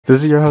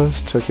This is your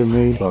host,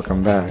 tokyomade.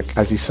 Welcome back.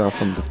 As you saw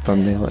from the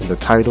thumbnail and the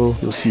title,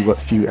 you'll see what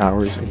few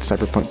hours in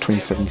Cyberpunk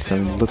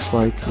 2077 looks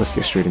like. Let's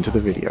get straight into the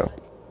video.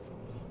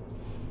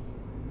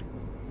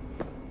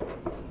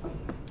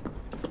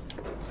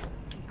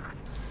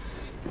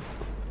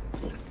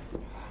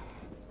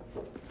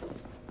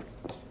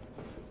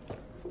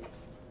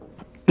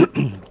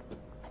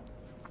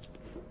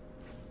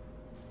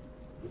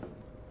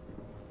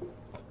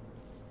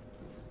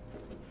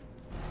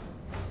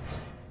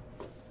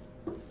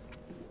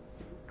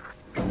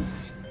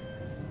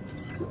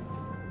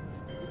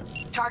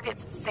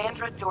 Target's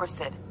Sandra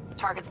Dorset.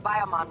 Target's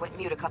biomon went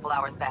mute a couple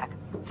hours back.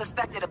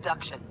 Suspected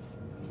abduction.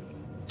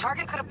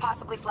 Target could have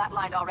possibly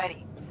flatlined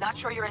already. Not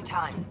sure you're in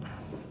time.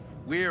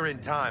 We're in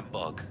time,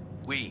 Bug.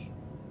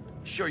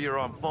 Sure you're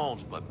on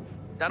phones, but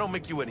that don't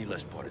make you any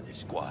less part of this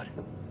squad.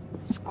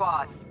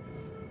 Squad.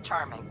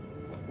 Charming.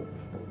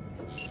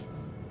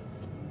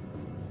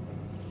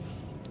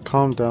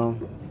 Calm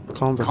down.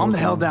 Calm the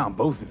hell down,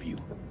 both of you.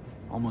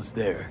 Almost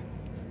there.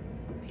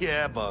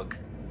 Yeah, Bug.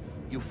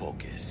 You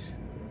focus.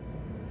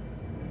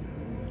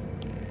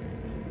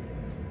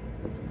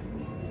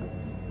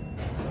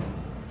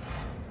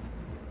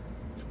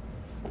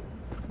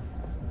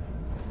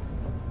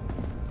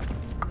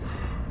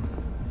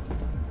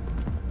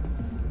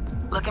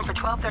 Looking for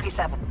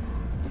 1237.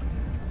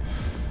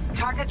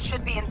 Target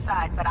should be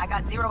inside, but I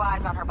got zero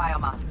eyes on her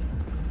biomon.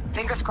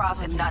 Fingers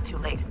crossed it's not too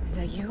late. Is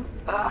that you?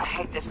 Ugh, I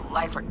hate this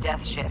life or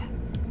death shit.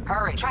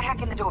 Hurry, try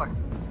hacking the door.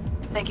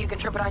 Think you can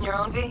trip it on your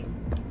own, V?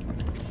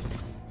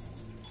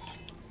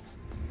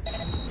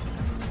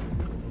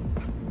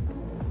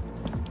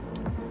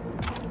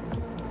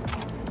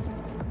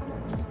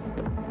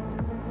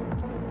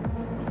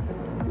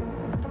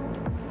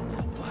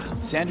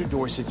 Sandra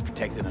Dorset's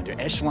protected under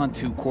Echelon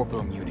 2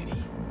 corporal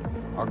immunity.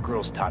 Our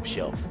girl's top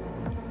shelf.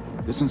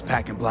 This one's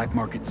packing black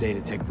market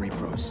Zeta-Tech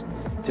repros.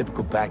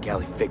 Typical back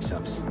alley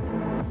fix-ups.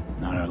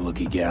 Not our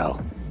lucky gal.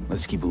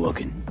 Let's keep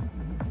looking.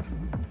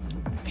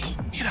 V,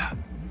 mira.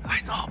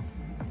 Eyes up.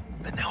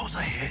 Pendejos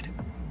ahead.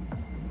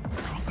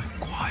 Drop it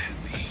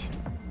quietly.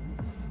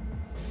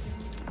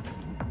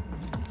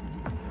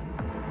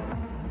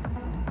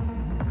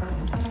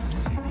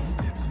 Baby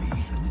steps, V.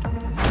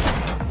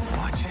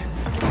 Watch it.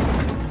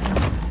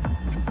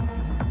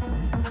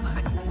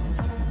 Nice.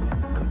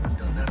 Couldn't have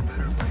done that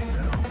better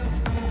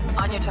myself.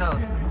 On your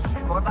toes.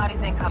 More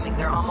bodies incoming.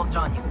 They're almost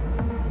on you.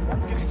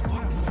 These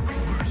fucking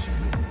creepers.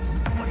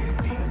 Oye,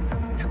 V,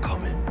 they're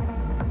coming.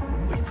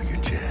 Wait for your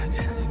chance.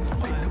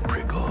 Take the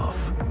prick off.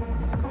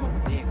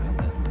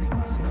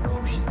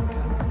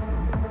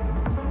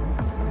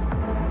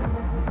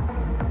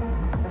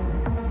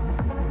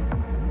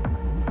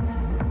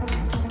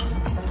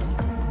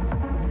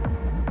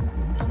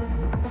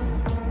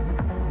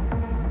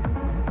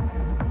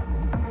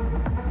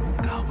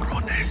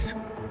 Cabrones.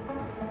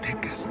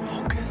 Thick as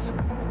locusts.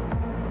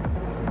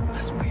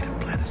 Let's wait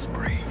and plan a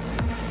spree.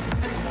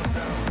 Take one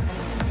down.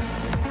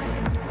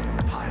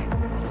 Hide.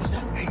 What was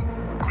that? Hey,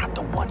 grab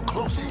the one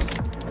closest.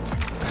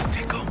 Let's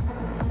take him.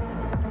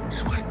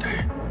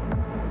 Suerte.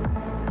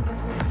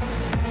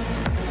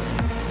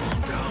 All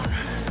down.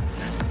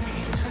 And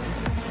meet.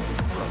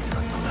 Probably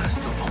not the last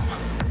of them.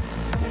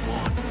 Move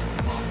on.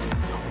 Move up.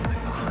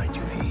 Right behind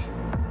you, V.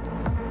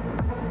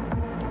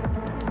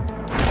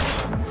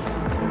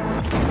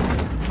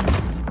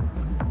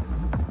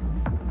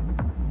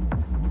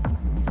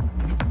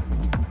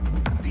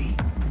 V,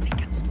 they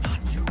can spot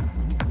you.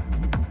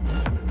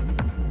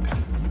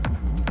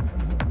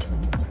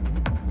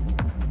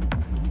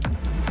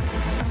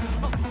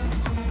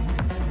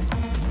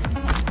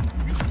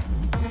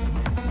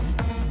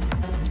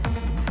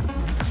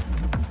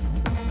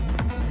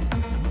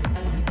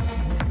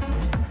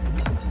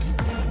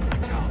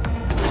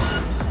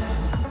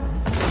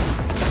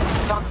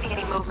 Don't see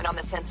any movement on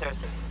the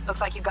sensors.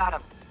 Looks like you got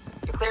them.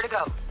 You're clear to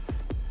go.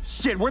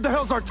 Shit, where the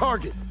hell's our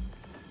target?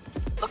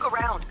 Look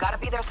around. Gotta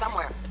be there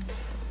somewhere.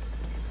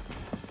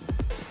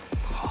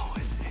 Oh,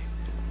 is it?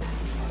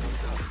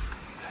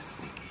 That's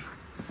sneaky.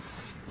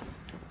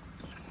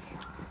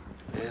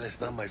 Man, it's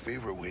not my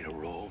favorite way to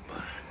roll,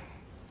 but...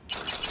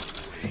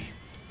 Hey.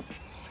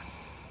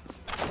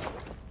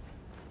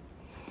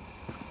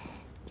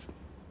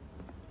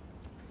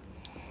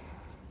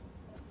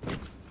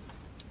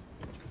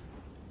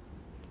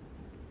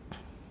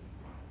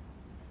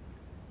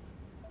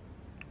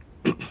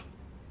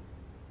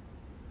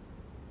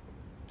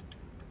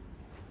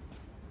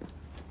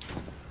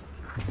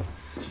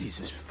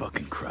 Jesus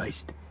fucking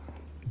Christ.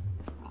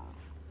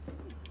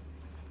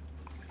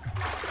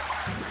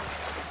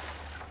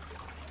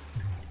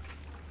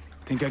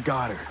 Think I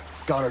got her.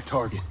 Got our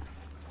target.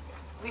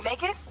 We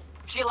make it?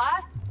 She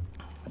alive?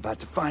 About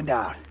to find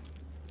out.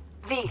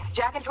 V,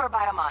 jack into her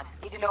biomon.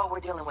 Need to know what we're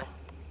dealing with.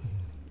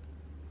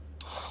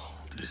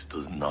 This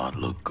does not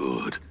look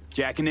good.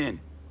 Jacking in.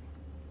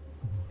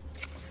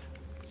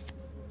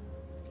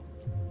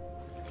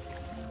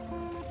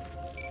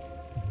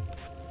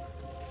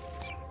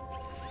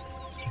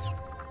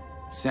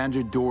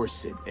 Sandra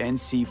Dorset,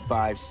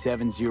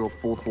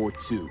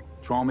 NC570442.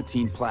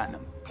 Traumatine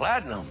Platinum.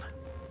 Platinum?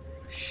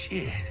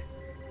 Shit.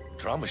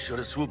 Trauma should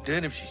have swooped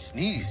in if she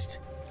sneezed.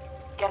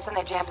 Guessing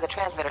they jammed the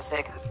transmitter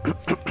sig.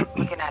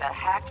 Looking at a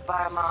hacked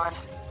biomon,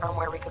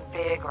 firmware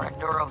reconfig, or a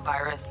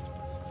neurovirus.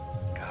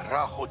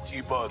 Carajo,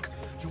 T-Bug.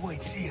 You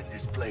ain't seeing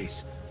this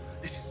place.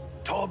 This is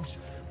tubs,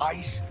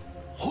 ice,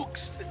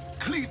 hooks, and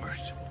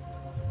cleavers.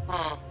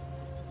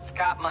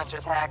 Scott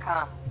Muncher's hack,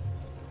 huh?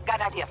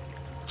 Got an idea.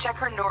 Check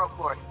her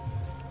neurocord.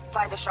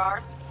 Find a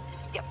shard?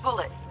 Yeah, pull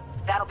it.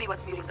 That'll be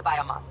what's muting the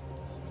biomon.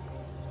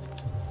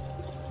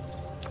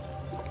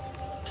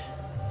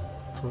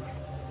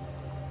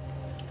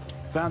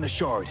 Found the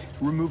shard.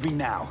 Removing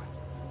now.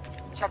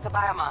 Check the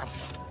biomon.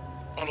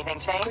 Anything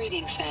change?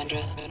 Greetings,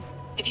 Sandra.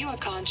 If you are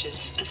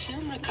conscious,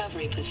 assume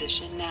recovery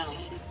position now.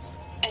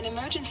 An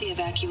emergency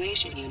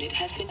evacuation unit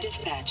has been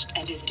dispatched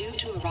and is due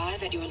to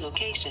arrive at your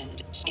location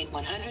in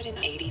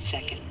 180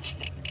 seconds.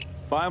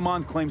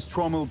 Biomon claims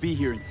trauma will be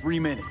here in 3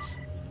 minutes.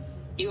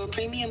 Your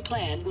premium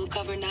plan will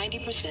cover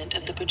 90%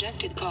 of the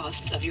projected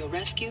costs of your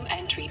rescue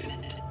and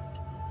treatment.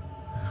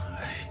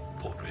 Ay,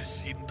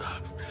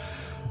 pobrecita.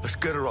 Let's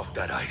get her off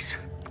that ice.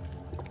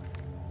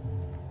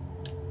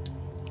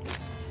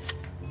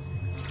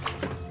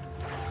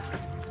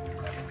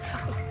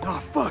 Oh,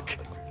 fuck!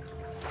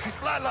 She's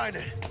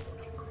flatlining.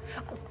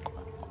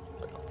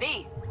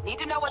 B, need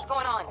to know what's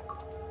going on.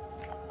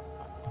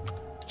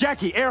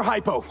 Jackie, air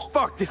hypo!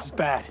 Fuck, this is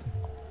bad.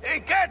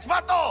 Hey, catch,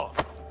 vato!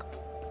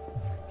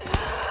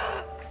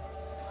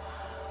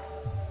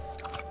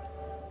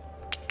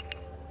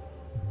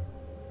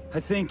 I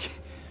think...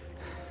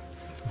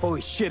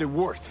 Holy shit, it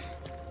worked.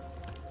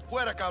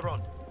 Fuera,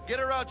 cabrón. Get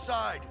her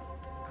outside.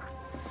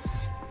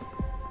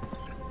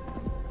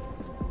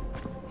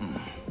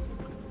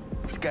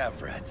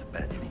 Scav rats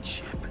abandoning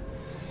ship.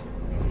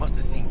 Must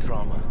have seen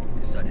trauma.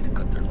 Decided to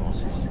cut their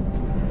losses.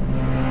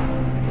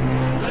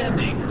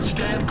 Landing.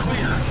 Stand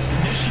clear.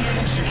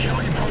 Initiating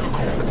security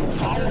protocol.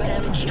 Follow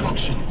all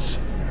instructions.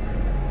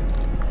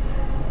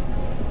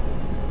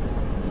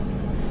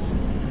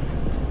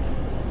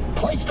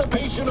 Place the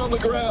patient on the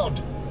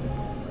ground.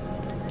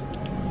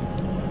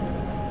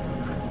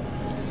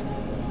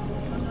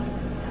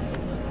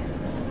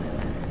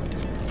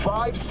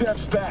 Five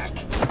steps back.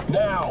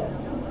 Now.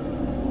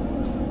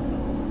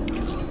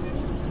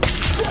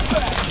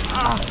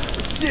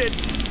 Shit!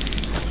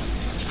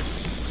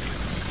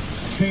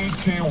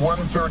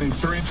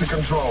 TT-133 to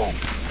control.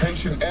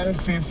 Patient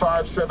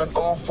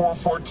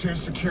NC570442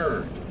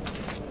 secured.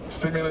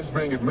 Stimulants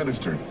being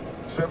administered.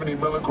 70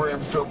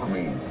 milligrams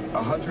dopamine,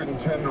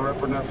 110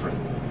 norepinephrine,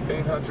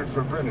 800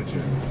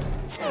 fibrinogen.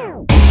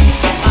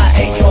 I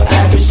ain't your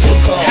average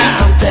sicko.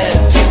 I'm dead.